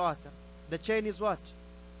not mutawatir. The chain is what?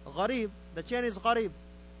 Gharib. The chain is gharib.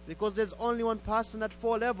 Because there's only one person at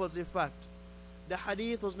 4 levels, in fact. The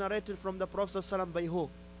hadith was narrated from the Prophet ﷺ by who?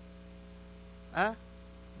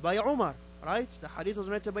 By Umar, right? The hadith was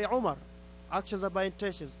narrated by Umar. Actions are by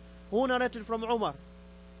intentions. Who narrated from Umar?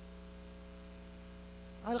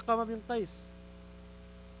 Alqama bin Qais.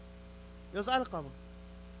 It was Alqama.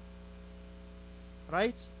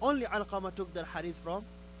 Right? Only Alqama took the hadith from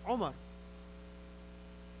Umar.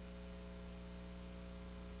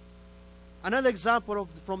 Another example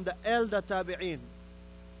from the elder tabi'in.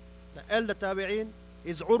 The elder tabi'in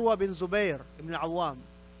is Urwa bin Zubair ibn Awam,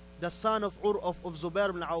 the son of Zubair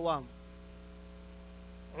ibn Awam.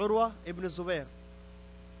 Urwa ibn Zubair.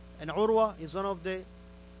 And Urwa is one of the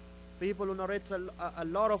people who narrates a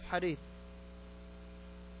lot of hadith.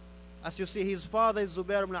 As you see, his father is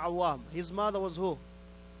Zubair ibn Awam. His mother was who?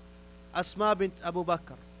 Asma bint Abu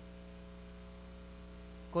Bakr.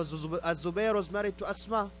 Because Zubair was married to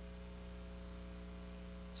Asma.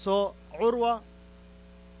 So Urwa,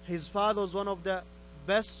 his father was one of the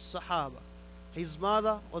best Sahaba. His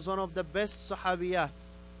mother was one of the best Sahabiyat.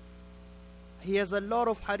 He has a lot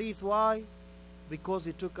of hadith. Why? Because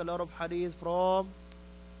he took a lot of hadith from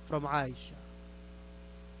Aisha,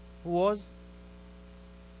 who was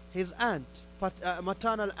his aunt,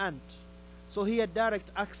 maternal aunt. So he had direct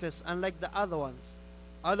access, unlike the other ones.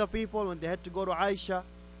 Other people, when they had to go to Aisha,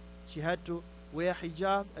 she had to wear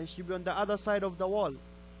hijab and she'd be on the other side of the wall.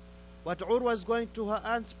 But Urwa is going to her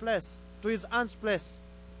aunt's place, to his aunt's place.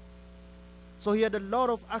 So he had a lot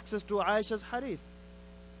of access to Aisha's hadith.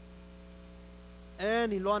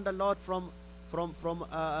 And he learned a lot from Abu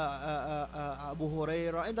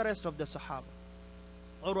Hurairah and the rest of the Sahaba.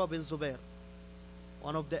 Urwa bin Zubair,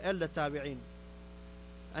 one of the elder tabi'in.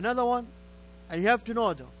 Another one, and you have to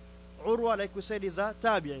know though, Urwa, like we said, is a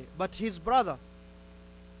tabi'i, but his brother,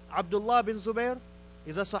 Abdullah bin Zubair,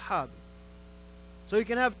 is a Sahabi. So you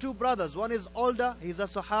can have 2 brothers. One is older, he's a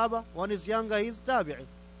Sahaba. One is younger, he's tabi'i.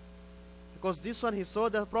 Because this one, he saw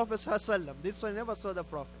the Prophet ﷺ. This one never saw the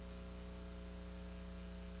Prophet.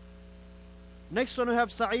 Next one we have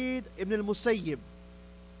Sa'id ibn al-Musayyib.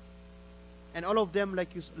 And all of them,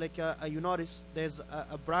 like you notice, there's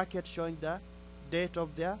a bracket showing the date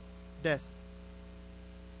of their death.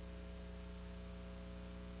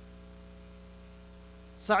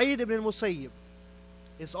 Sa'id ibn al-Musayyib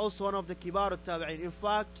is also one of the kibar al-tabi'in. In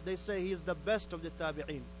fact, they say he is the best of the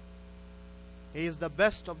tabi'in. He is the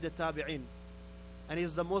best of the tabi'in. And he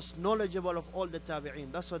is the most knowledgeable of all the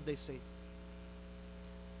tabi'in. That's what they say.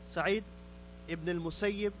 Sa'id ibn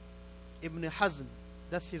al-Musayyib ibn Hazn.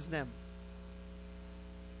 That's his name.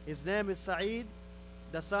 His name is Sa'id,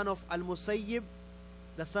 the son of al-Musayyib,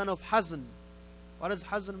 the son of Hazn. What does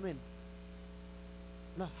Hazn mean?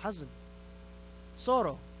 No, Hazn.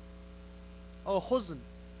 Sorrow. Or Khuzn.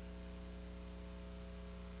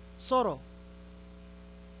 Sorrow.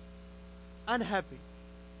 Unhappy.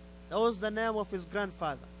 That was the name of his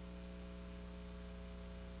grandfather.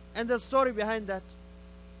 And the story behind that,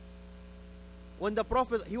 when the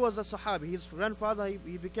Prophet, he was a Sahabi, his grandfather,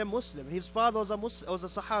 he became Muslim. His father was a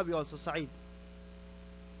Sahabi also, Sa'id.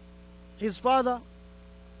 His father,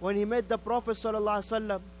 when he met the Prophet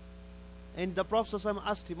ﷺ, and the Prophet ﷺ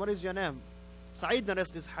asked him, what is your name? Sa'id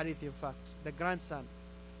narrates this hadith, in fact, the grandson.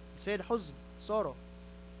 He said, Huzn, sorrow.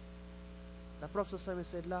 The Prophet ﷺ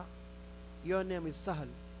said, La, your name is Sahal,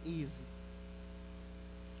 easy.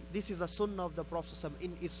 This is a sunnah of the Prophet ﷺ.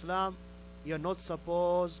 In Islam, you're not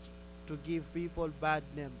supposed to give people bad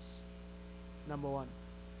names. Number 1.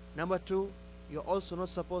 Number 2, you're also not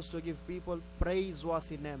supposed to give people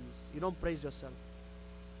praiseworthy names. You don't praise yourself.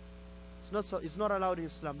 It's not allowed in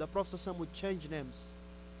Islam. The Prophet ﷺ would change names.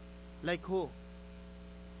 Like who?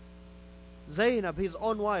 Zainab, his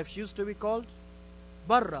own wife, she used to be called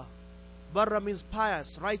Barra. Barra means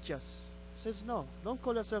pious, righteous. He says, no, don't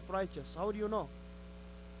call yourself righteous. How do you know?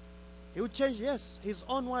 He would change, yes, his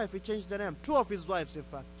own wife, he changed the name. 2 of his wives, in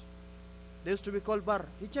fact. They used to be called Barra.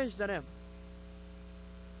 He changed the name.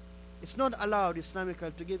 It's not allowed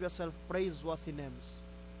Islamically to give yourself praiseworthy names.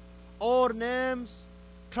 Or names,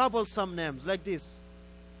 troublesome names, like this.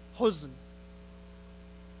 Huzn.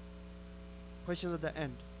 Questions at the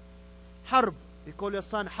end. Harb. You call your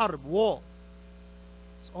son Harb, war.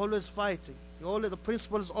 It's always fighting. The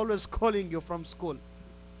principal is always calling you from school.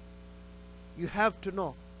 You have to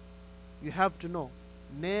know. You have to know.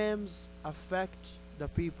 Names affect the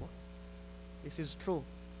people. This is true.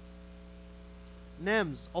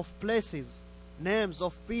 Names of places, names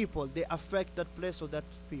of people, they affect that place or that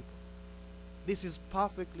people. This is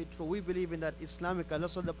perfectly true. We believe in that Islamically.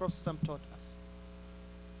 That's what the Prophet taught us.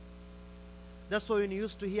 That's why when you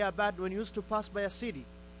used to hear when you used to pass by a city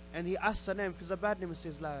and he asks a name, if it's a bad name, he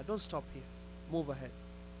says, La, don't stop here, move ahead.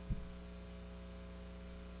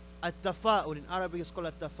 At-tafa'ul, in Arabic is called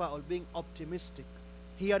at-tafa'ul, being optimistic,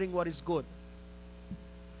 hearing what is good.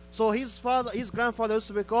 So his grandfather used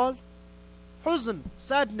to be called Huzn,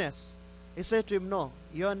 sadness. He said to him, no,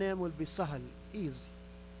 your name will be Sahal, easy.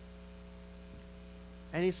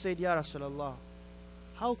 And he said, Ya Rasulullah,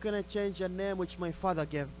 how can I change a name which my father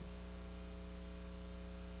gave me?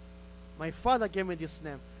 My father gave me this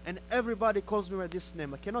name, and everybody calls me by this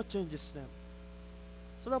name. I cannot change this name.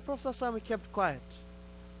 So the Prophet ﷺ kept quiet.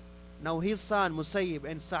 Now his son Musayyib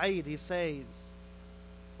and Sa'id, he says,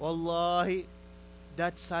 Wallahi,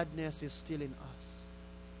 that sadness is still in us.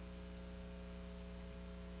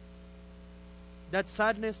 That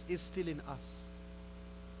sadness is still in us.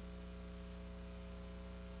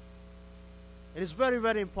 It is very,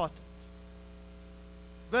 very important.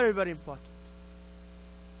 Very, very important.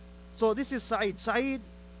 So this is Sa'id. Sa'id,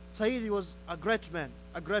 he was a great man,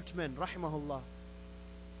 rahimahullah.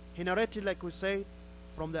 He narrated, like we say,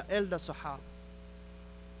 from the elder Sahaba,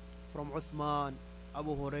 from Uthman,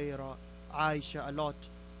 Abu Huraira, Aisha, a lot.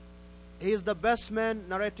 He is the best man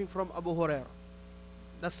narrating from Abu Huraira.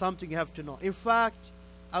 That's something you have to know. In fact,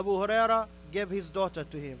 Abu Huraira gave his daughter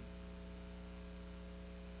to him.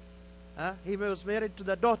 He was married to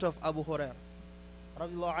the daughter of Abu Huraira,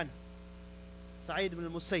 radiallahu anhu, Sa'id ibn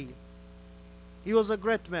al-Musayyib. He was a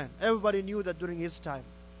great man. Everybody knew that during his time.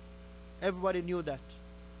 Everybody knew that.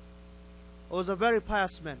 He was a very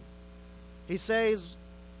pious man. He says,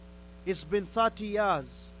 it's been 30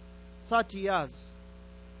 years. 30 years.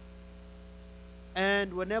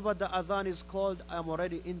 And whenever the adhan is called, I am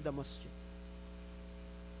already in the masjid.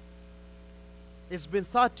 It's been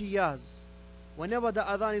 30 years. Whenever the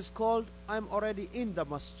adhan is called, I am already in the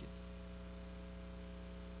masjid.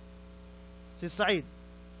 Says Sa'id.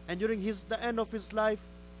 And during the end of his life,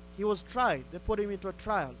 he was tried. They put him into a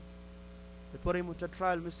trial. They put him into a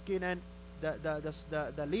trial, miskin, and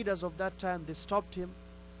the leaders of that time, they stopped him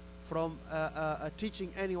from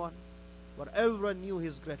teaching anyone. But everyone knew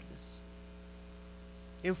his greatness.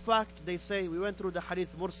 In fact, they say, we went through the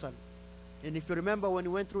hadith mursal. And if you remember when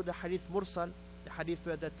we went through the hadith mursal, the hadith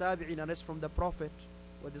where the tabi'in narrates from the Prophet,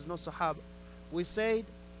 where there's no sahaba, we said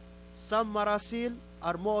some marasil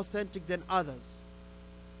are more authentic than others.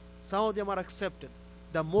 Some of them are accepted.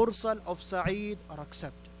 The mursal of Sa'id are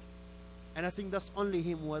accepted. And I think that's only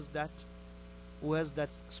him who has that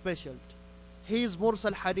specialty. His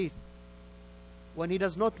mursal hadith, when he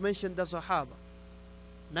does not mention the sahaba,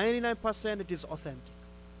 99% it is authentic.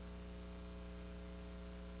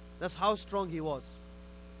 That's how strong he was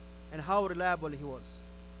and how reliable he was.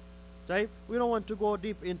 Right? We don't want to go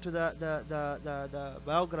deep into the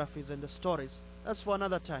biographies and the stories. That's for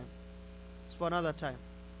another time. It's for another time.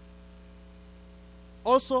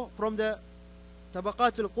 Also, from the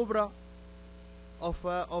Tabaqat al-Kubra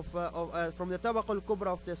from the Tabaqat al-Kubra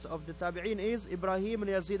of the Tabi'in is Ibrahim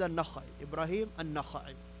and Yazid al-Nakhai. Ibrahim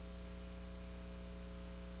al-Nakhai.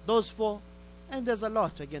 Those four, and there's a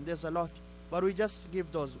lot, again, there's a lot, but we just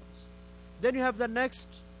give those ones. Then you have the next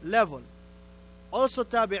level. Also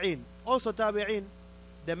Tabi'in. Also Tabi'in,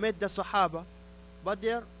 they met the Sahaba, but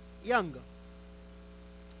they're younger.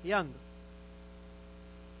 Younger.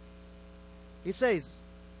 He says,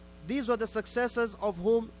 these were the successors of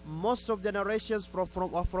whom most of the narrations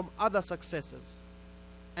are from other successors.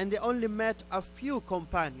 And they only met a few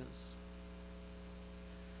companions.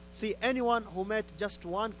 See, anyone who met just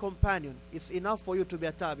one companion is enough for you to be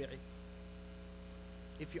a tabi'i.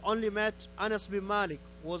 If you only met Anas bin Malik,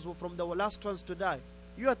 who was from the last ones to die,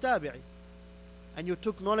 you are tabi'i. And you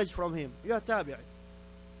took knowledge from him, you are tabi'i.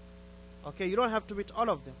 Okay, you don't have to meet all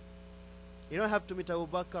of them. You don't have to meet Abu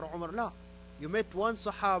Bakr, Umar, la. You met one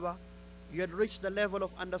Sahaba, you had reached the level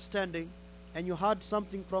of understanding, and you heard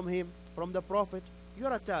something from him, from the Prophet, you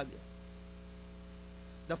are a tabi'i.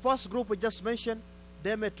 The first group we just mentioned,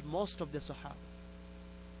 they met most of the Sahaba.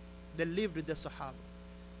 They lived with the Sahaba.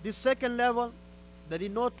 This second level, they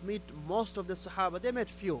did not meet most of the Sahaba. They met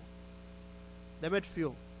few. They met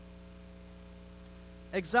few.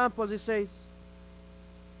 Examples, he says,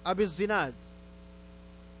 Abi Zinad.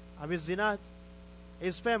 Abi Zinad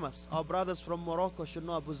is famous. Our brothers from Morocco should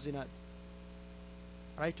know Abu Zinad.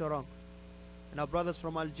 Right or wrong? And our brothers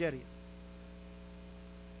from Algeria,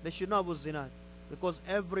 they should know Abu Zinad. Because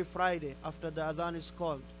every Friday after the adhan is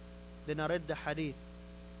called, they narrate the hadith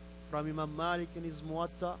from Imam Malik in his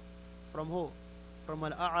Muwatta. From who? From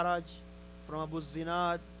Al-A'raj, from Abu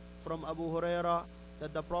Zinad, from Abu Huraira,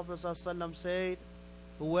 that the Prophet ﷺ said,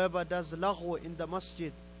 whoever does laghw in the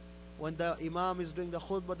masjid, when the Imam is doing the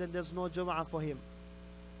khutbah, then there's no Jum'ah for him.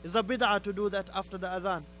 It's a bid'ah to do that after the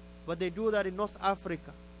adhan. But they do that in North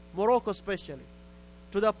Africa, Morocco especially,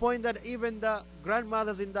 to the point that even the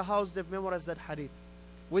grandmothers in the house, they've memorized that hadith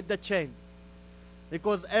with the chain.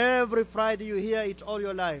 Because every Friday you hear it all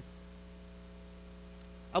your life.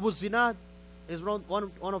 Abu Zinad is one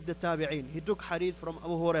of the tabi'een. He took hadith from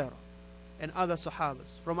Abu Hurairah and other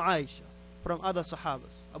sahabas, from Aisha, from other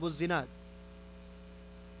sahabas. Abu Zinad.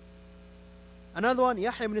 Another one,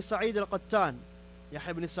 Yahya ibn Sa'id al-Qattan.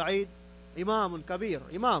 Yahya ibn Sa'id, Imam Kabir,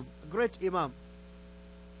 Imam, great Imam.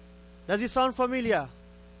 Does he sound familiar?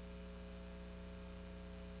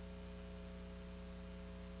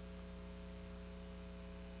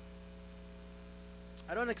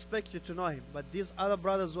 I don't expect you to know him, but these other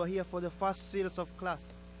brothers were here for the first series of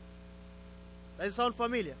class. Does it sound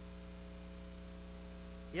familiar?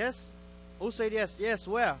 Yes? Who said yes? Yes,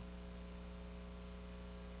 where?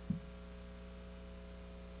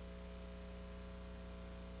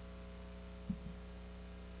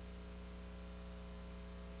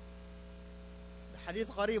 حديث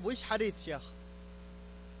غريب. وش حديث شيخ؟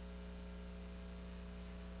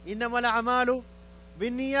 إنما الأعمال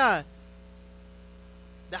بالنيات.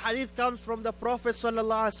 The hadith comes from the Prophet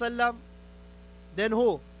sallallahu alaihi wasallam. Then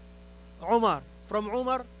who? Umar. From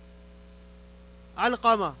Umar,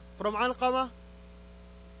 Alqama. From Alqama,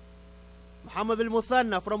 Muhammad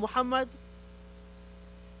al-Muthanna. From Muhammad,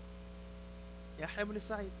 Yahya ibn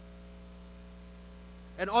Sa'id.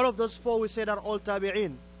 And all of those four we said are all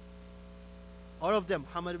tabi'in. All of them,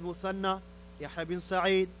 Muhammad ibn Muthanna, Yahya ibn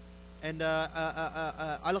Sa'id, and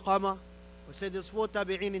Alqama. We said there's four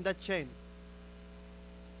tabi'in in that chain.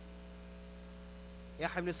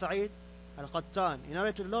 Yahya ibn Sa'id al-Qattan. He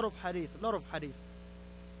narrated a lot of hadith.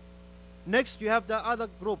 Next you have the other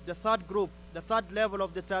group, the third level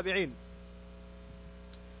of the tabi'in.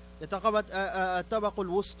 The tabaq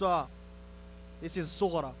al-wusta. This is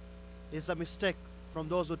sughra. This is a mistake from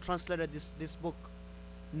those who translated this book.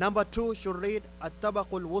 Number 2 should read at-tabaq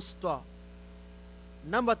al-wusta.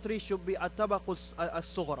 Number 3 should be at-tabaq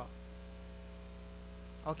al-sughra.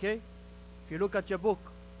 Okay? If you look at your book,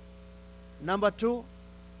 number 2,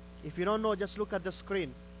 if you don't know, just look at the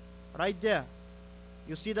screen. Right there.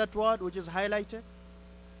 You see that word which is highlighted?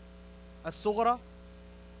 As-sughra.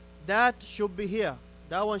 That should be here.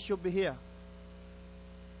 That one should be here.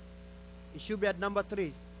 It should be at number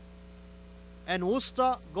 3. And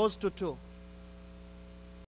wusta goes to 2.